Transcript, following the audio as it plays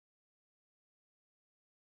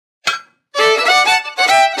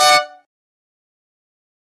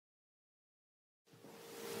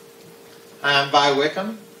I'm Vi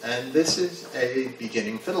Wickham, and this is a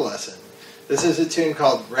beginning fiddle lesson. This is a tune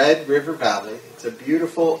called Red River Valley. It's a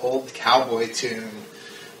beautiful old cowboy tune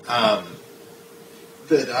that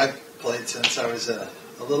I've played since I was a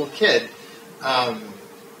little kid. I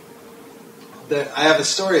have a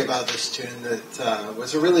story about this tune that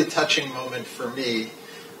was a really touching moment for me.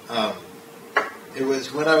 It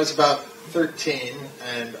was when I was about 13,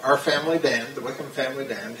 and our family band, the Wickham family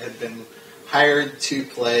band, had been hired to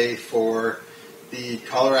play for the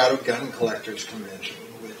Colorado Gun Collectors Convention,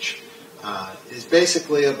 which is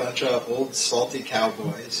basically a bunch of old salty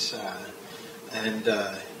cowboys. I'm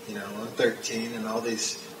 13, and all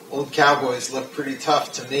these old cowboys look pretty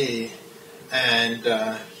tough to me. And,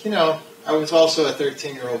 I was also a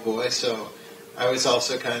 13-year-old boy, so I was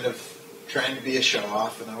also kind of trying to be a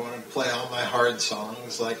show-off, and I wanted to play all my hard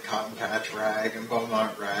songs like Cotton Patch Rag and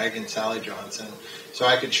Beaumont Rag and Sally Johnson, so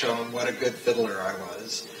I could show them what a good fiddler I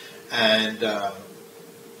was. And,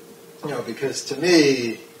 because to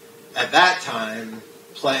me, at that time,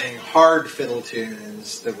 playing hard fiddle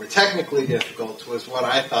tunes that were technically difficult was what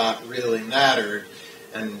I thought really mattered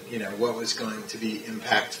and, what was going to be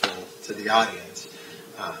impactful to the audience.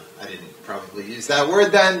 I didn't probably use that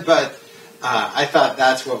word then, but I thought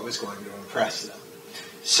that's what was going to impress them.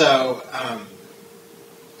 So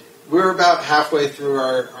we were about halfway through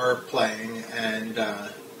our playing, and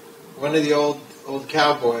one of the old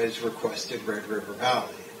cowboys requested Red River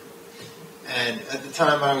Valley. And at the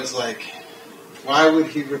time I was like, why would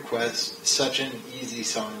he request such an easy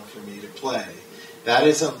song for me to play? That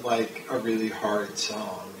isn't like a really hard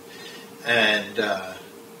song. And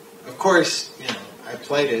of course, I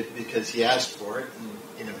played it because he asked for it,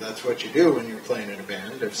 and that's what you do when you're playing in a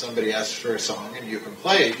band. If somebody asks for a song and you can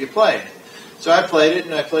play it, you play it. So I played it,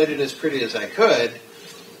 and I played it as pretty as I could.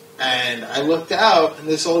 And I looked out, and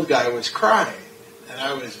this old guy was crying, and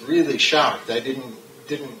I was really shocked. I didn't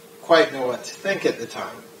quite know what to think at the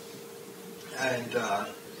time. And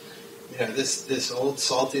this old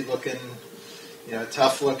salty-looking,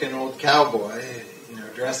 tough-looking old cowboy,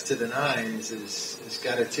 dressed to the nines, has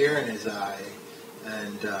got a tear in his eye,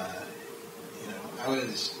 and I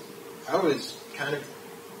was kind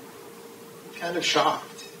of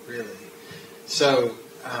shocked, really. So,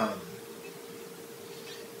 I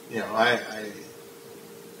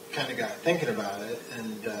kind of got thinking about it,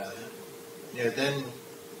 and then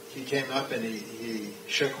he came up and he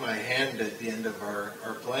shook my hand at the end of our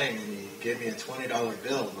playing, and he gave me a $20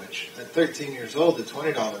 bill, which at 13 years old, the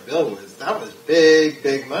 $20 bill was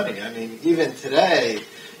big money. I mean, even today,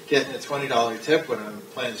 getting a $20 tip when I'm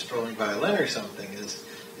playing strolling violin or something is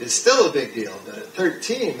still a big deal. But at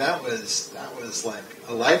 13, that was like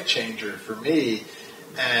a life changer for me.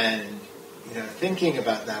 And thinking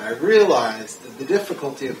about that, I realized that the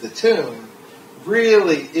difficulty of the tune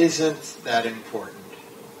really isn't that important.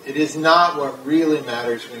 It is not what really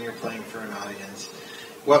matters when you're playing for an audience.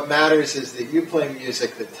 What matters is that you play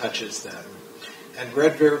music that touches them. And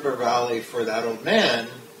Red River Valley, for that old man,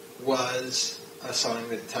 was a song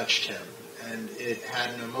that touched him. And it had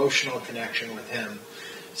an emotional connection with him.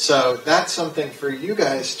 So that's something for you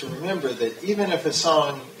guys to remember, that even if a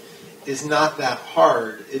song is not that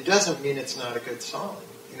hard, it doesn't mean it's not a good song.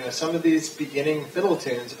 Some of these beginning fiddle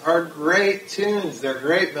tunes are great tunes. They're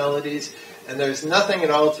great melodies. And there's nothing at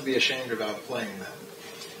all to be ashamed about playing them.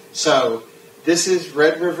 So this is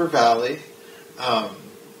Red River Valley. I'm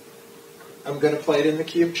going to play it in the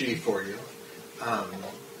key of G for you.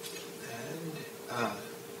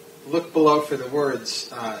 Look below for the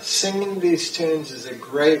words. Singing these tunes is a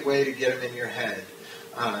great way to get them in your head.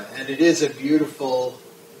 And it is a beautiful,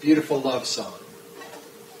 beautiful love song.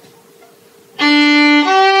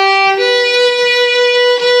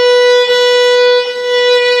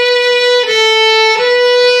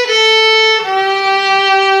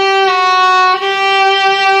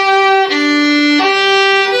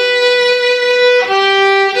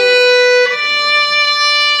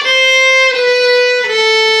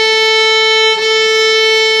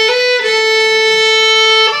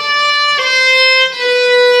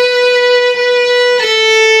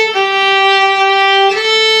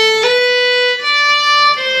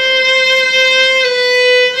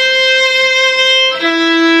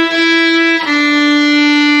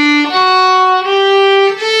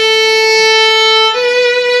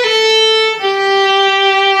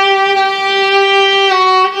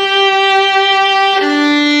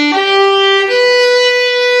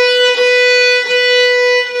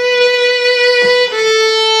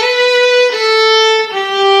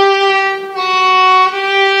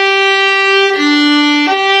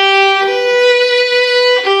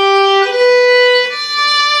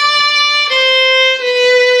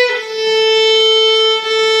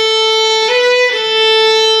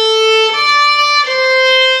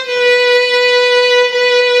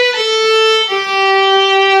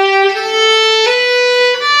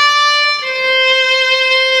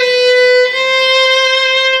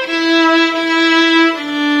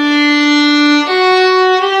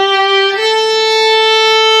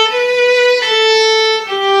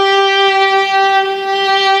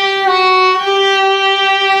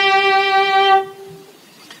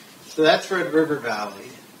 that's Red River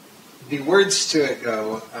Valley. The words to it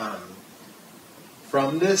go,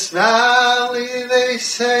 from this valley they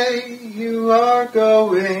say you are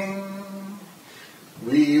going.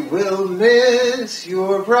 We will miss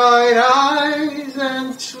your bright eyes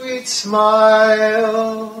and sweet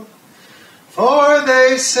smile. For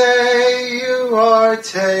they say you are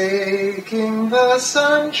taking the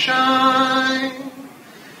sunshine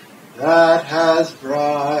that has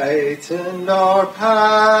brightened our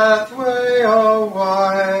pathway a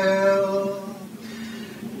while.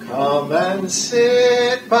 Come and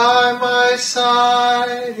sit by my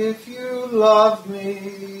side if you love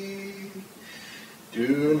me.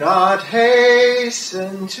 Do not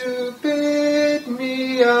hasten to bid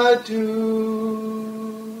me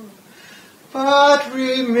adieu, but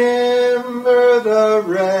remember the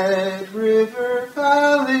Red River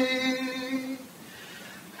Valley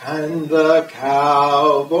and the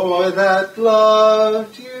cowboy that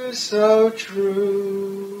loved you so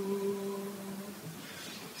true.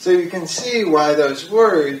 So you can see why those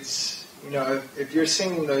words, if you're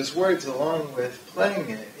singing those words along with playing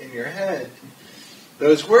it in your head,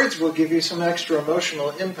 those words will give you some extra emotional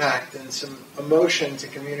impact and some emotion to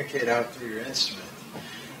communicate out through your instrument.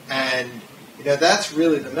 And, that's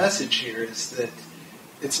really the message here, is that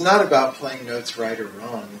it's not about playing notes right or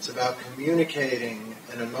wrong. It's about communicating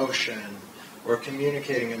an emotion or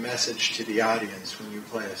communicating a message to the audience when you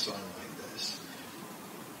play a song like this.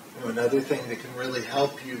 Another thing that can really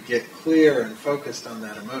help you get clear and focused on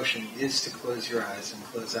that emotion is to close your eyes and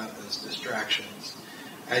close out those distractions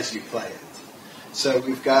as you play it. So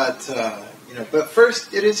we've got, but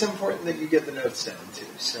first it is important that you get the notes down too.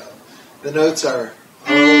 So the notes are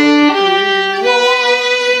 0, 3,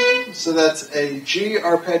 1. So that's a G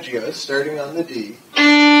arpeggio starting on the D.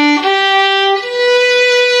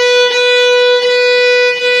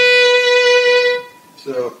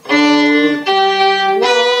 So 0, 3, 1, 1, 1,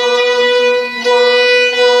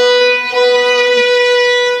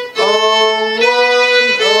 1, 0,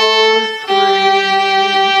 1,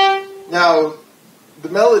 0, 3. Now, the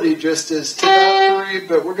melody just is to that 3,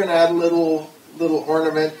 but we're going to add a little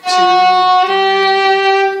ornament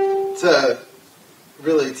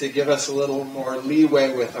to give us a little more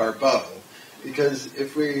leeway with our bow. Because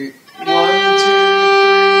if we 1, 2, 3,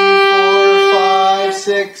 4, 5,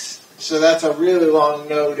 6, so that's a really long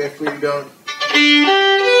note if we don't.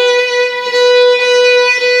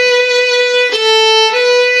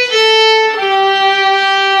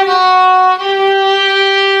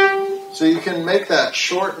 So you can make that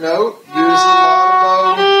short note, use the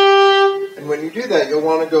long bow, and when you do that, you'll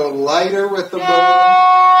want to go lighter with the bow.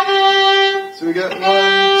 So we got 1, 2, 3,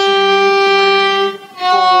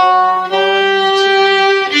 4, 1, 2.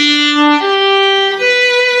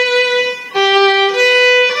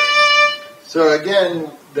 So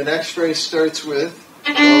again, the next phrase starts with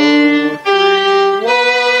 0, 3,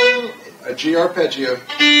 1, a G arpeggio.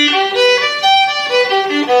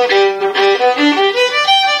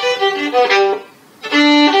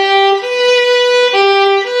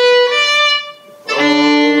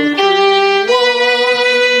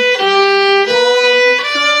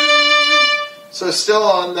 So still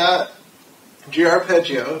on that G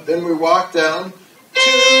arpeggio, then we walk down 2, 1,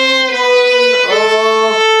 0.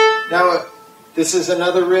 Now this is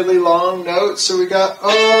another really long note, so we got 0,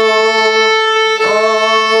 0,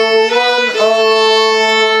 1,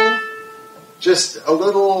 0. Just a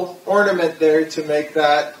little ornament there to make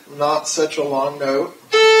that not such a long note.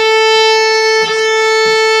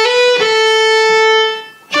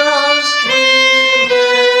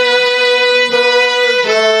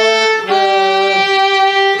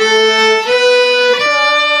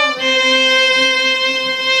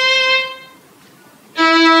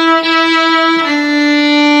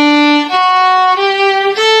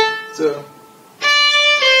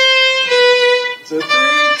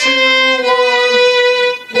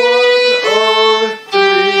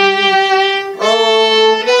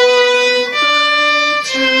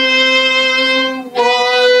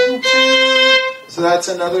 That's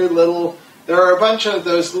another little, there are a bunch of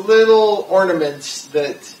those little ornaments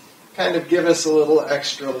that kind of give us a little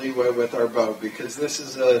extra leeway with our bow, because this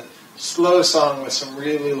is a slow song with some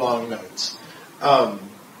really long notes. And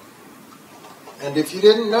if you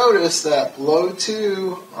didn't notice that blow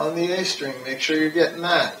 2 on the A string, make sure you're getting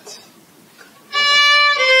that.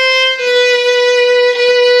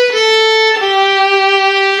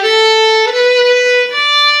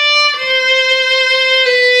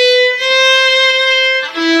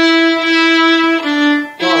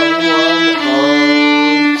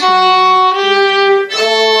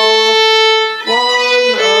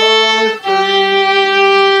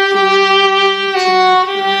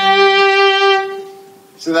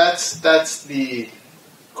 that's the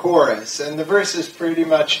chorus, and the verse is pretty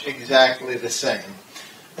much exactly the same.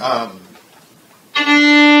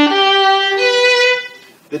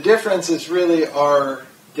 The differences really are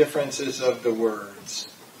differences of the words.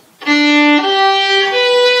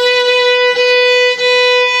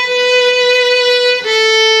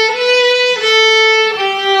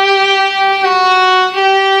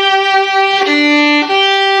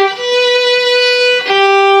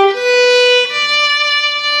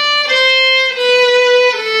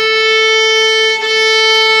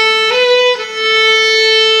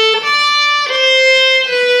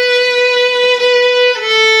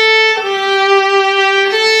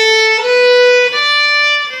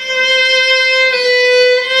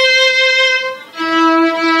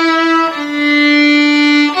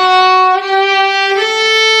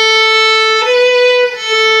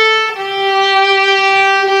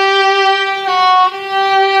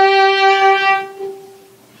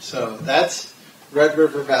 That's Red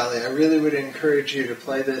River Valley. I really would encourage you to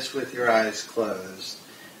play this with your eyes closed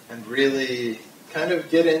and really kind of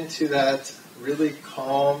get into that really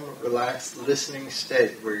calm, relaxed listening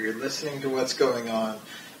state where you're listening to what's going on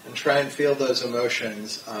and try and feel those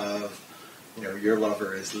emotions of, your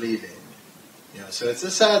lover is leaving. So it's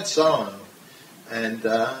a sad song, and,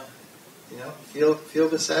 feel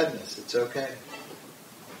the sadness. It's okay.